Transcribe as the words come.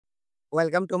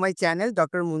Welcome to my channel,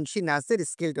 Dr.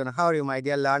 Munshinaser-Eco. How are you, my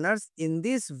dear learners? In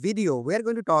this video, we are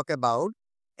going to talk about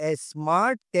a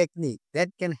smart technique that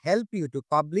can help you to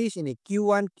publish in a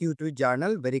Q1, Q2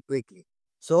 journal very quickly.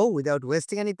 So, without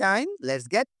wasting any time, let's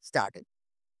get started.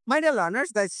 My dear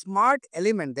learners, the smart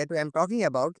element that I am talking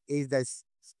about is the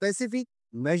specific,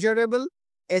 measurable,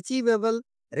 achievable,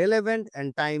 relevant,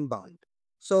 and time bound.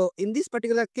 So, in this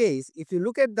particular case, if you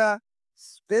look at the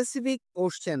specific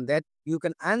question that you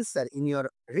can answer in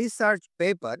your research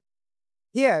paper,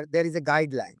 here there is a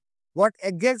guideline. What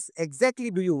exactly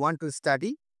do you want to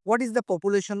study? What is the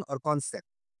population or concept?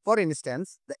 For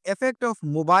instance, the effect of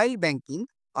mobile banking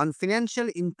on financial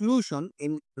inclusion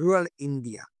in rural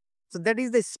India. So that is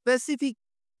the specific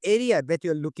area that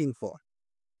you are looking for.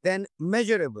 Then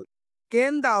measurable.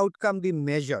 Can the outcome be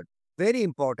measured? Very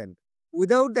important.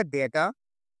 Without the data,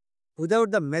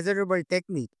 without the measurable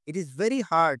technique, it is very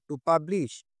hard to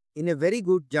publish in a very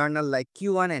good journal like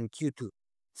Q1 and Q2.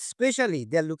 Especially,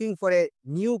 they are looking for a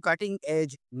new cutting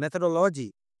edge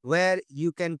methodology where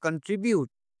you can contribute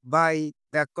by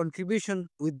the contribution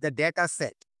with the data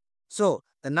set. So,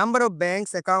 the number of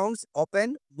banks accounts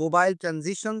open, mobile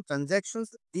transactions,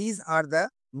 these are the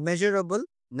measurable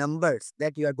numbers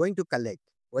that you are going to collect,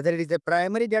 whether it is a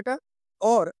primary data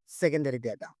or secondary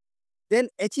data. Then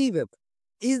achievable.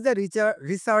 Is the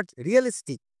research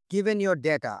realistic given your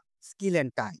data, skill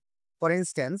and time? For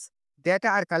instance, data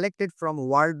are collected from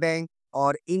World Bank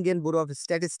or Indian Bureau of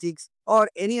Statistics or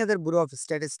any other Bureau of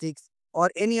Statistics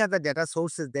or any other data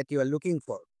sources that you are looking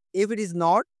for. If it is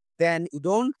not, then you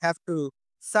don't have to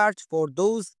search for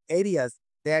those areas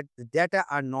that the data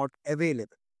are not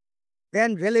available.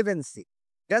 Then relevancy.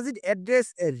 Does it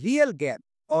address a real gap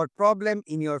or problem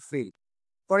in your field?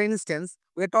 For instance,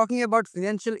 we are talking about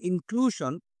financial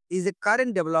inclusion is a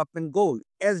current development goal,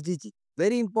 SDG,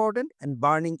 very important and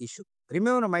burning issue.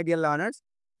 Remember, my dear learners,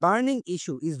 burning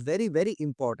issue is very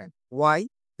important. Why?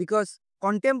 Because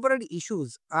contemporary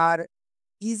issues are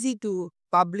easy to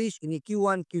publish in a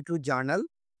Q1, Q2 journal.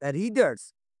 The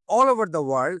readers all over the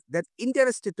world that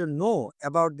interested to know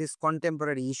about these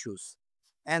contemporary issues.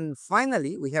 And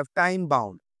finally, we have time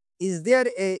bound. Is there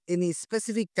any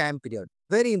specific time period?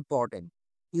 Very important.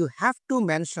 You have to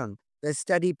mention the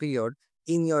study period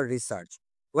in your research.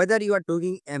 Whether you are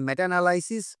doing a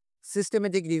meta-analysis,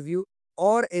 systematic review,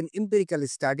 or an empirical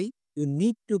study, you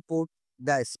need to put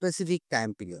the specific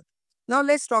time period. Now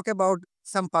let's talk about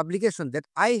some publication that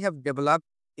I have developed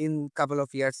in couple of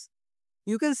years.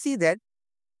 You can see that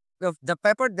the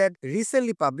paper that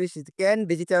recently published is Can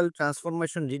Digital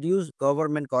Transformation Reduce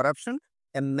Government Corruption?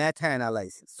 A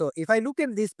meta-analysis. So if I look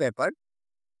at this paper,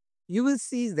 you will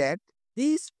see that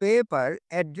this paper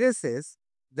addresses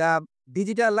the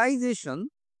digitalization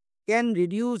can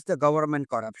reduce the government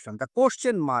corruption. The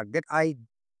question mark that I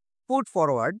put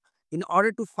forward in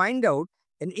order to find out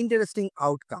an interesting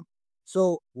outcome.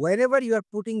 So wherever you are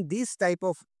putting this type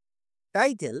of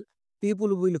title,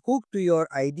 people will hook to your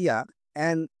idea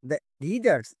and the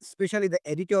readers, especially the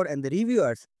editor and the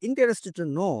reviewers, interested to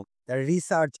know the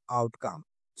research outcome.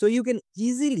 So you can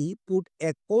easily put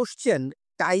a question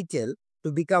title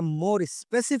to become more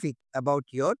specific about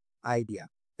your idea.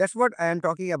 That's what I am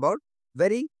talking about,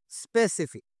 very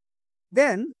specific.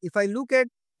 Then if I look at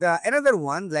another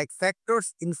one like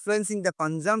factors influencing the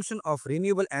consumption of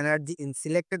renewable energy in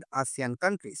selected ASEAN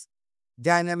countries,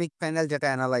 dynamic panel data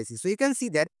analysis. So you can see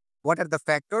that what are the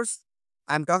factors.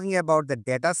 I'm talking about the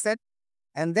data set,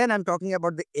 and then I'm talking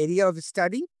about the area of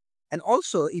study. And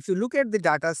also, if you look at the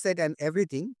data set and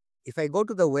everything, if I go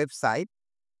to the website,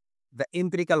 the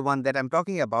empirical one that I'm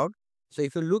talking about, so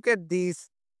if you look at these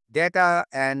data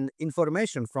and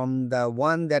information from the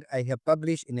one that I have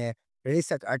published in a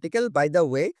research article, by the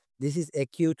way, this is a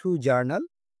Q2 journal.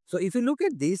 So if you look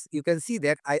at this, you can see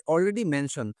that I already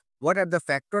mentioned what are the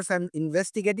factors I'm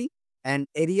investigating and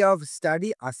area of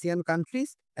study, ASEAN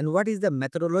countries, and what is the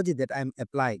methodology that I'm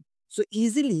applying. So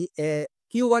easily a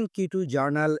Q1, Q2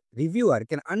 journal reviewer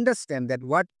can understand that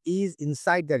what is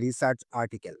inside the research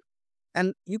article.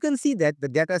 And you can see that the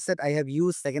data set I have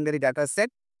used secondary data set.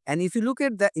 And if you look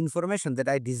at the information that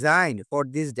I designed for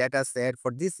this data set,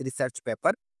 for this research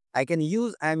paper, I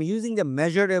am using the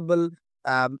measurable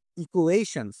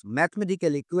equations,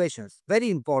 mathematical equations. Very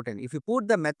important. If you put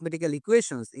the mathematical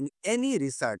equations in any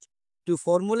research to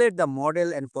formulate the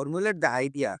model and formulate the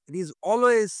idea, it is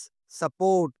always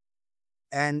support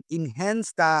and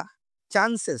enhance the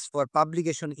chances for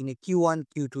publication in a Q1,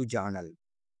 Q2 journal.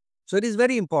 So it is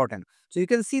very important. So you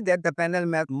can see that the panel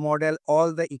map model,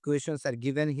 all the equations are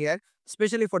given here,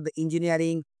 especially for the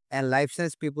engineering and life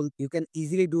science people. You can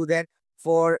easily do that.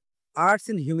 For arts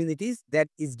and humanities, that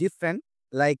is different.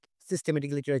 Like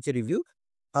systematic literature review.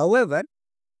 However,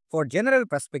 for general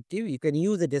perspective, you can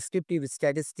use the descriptive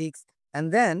statistics,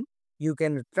 and then you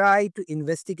can try to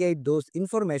investigate those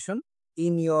information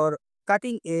in your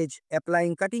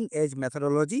applying cutting edge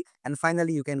methodology, and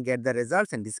finally you can get the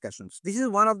results and discussions. This is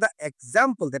one of the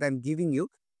example that I'm giving you.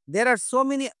 There are so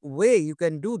many way you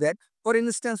can do that. For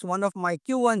instance, one of my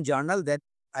Q1 journal that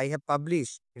I have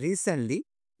published recently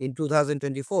in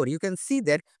 2024, you can see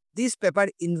that this paper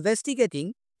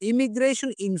investigating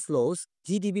immigration inflows,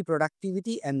 GDP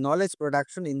productivity and knowledge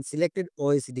production in selected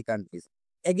OECD countries.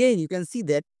 Again, you can see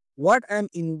that what I am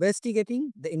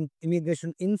investigating, the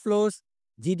immigration inflows,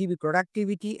 GDP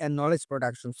productivity and knowledge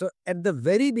production. So at the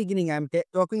very beginning, I am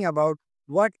talking about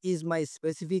what is my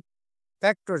specific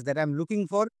factors that I am looking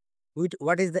for,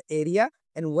 what is the area,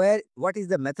 and what is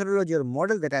the methodology or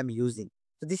model that I am using.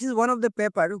 So this is one of the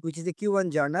paper which is a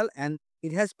Q1 journal, and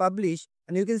it has published,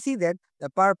 and you can see that the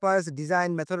purpose,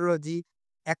 design, methodology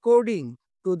according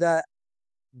to the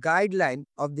guideline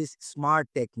of this SMART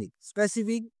technique: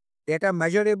 specific, data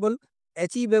measurable,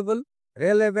 achievable,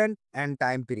 relevant, and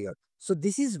time period. So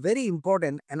this is very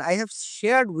important, and I have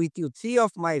shared with you 3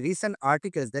 of my recent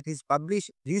articles that is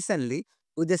published recently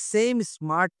with the same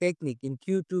SMART technique in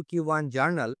Q2, Q1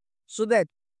 journal, so that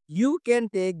you can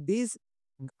take this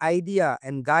idea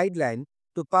and guideline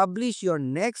to publish your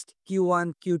next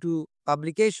Q1, Q2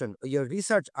 publication or your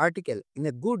research article in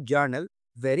a good journal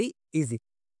very easy.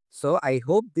 So I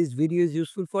hope this video is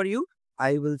useful for you.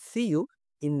 I will see you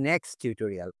in next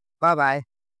tutorial. Bye bye.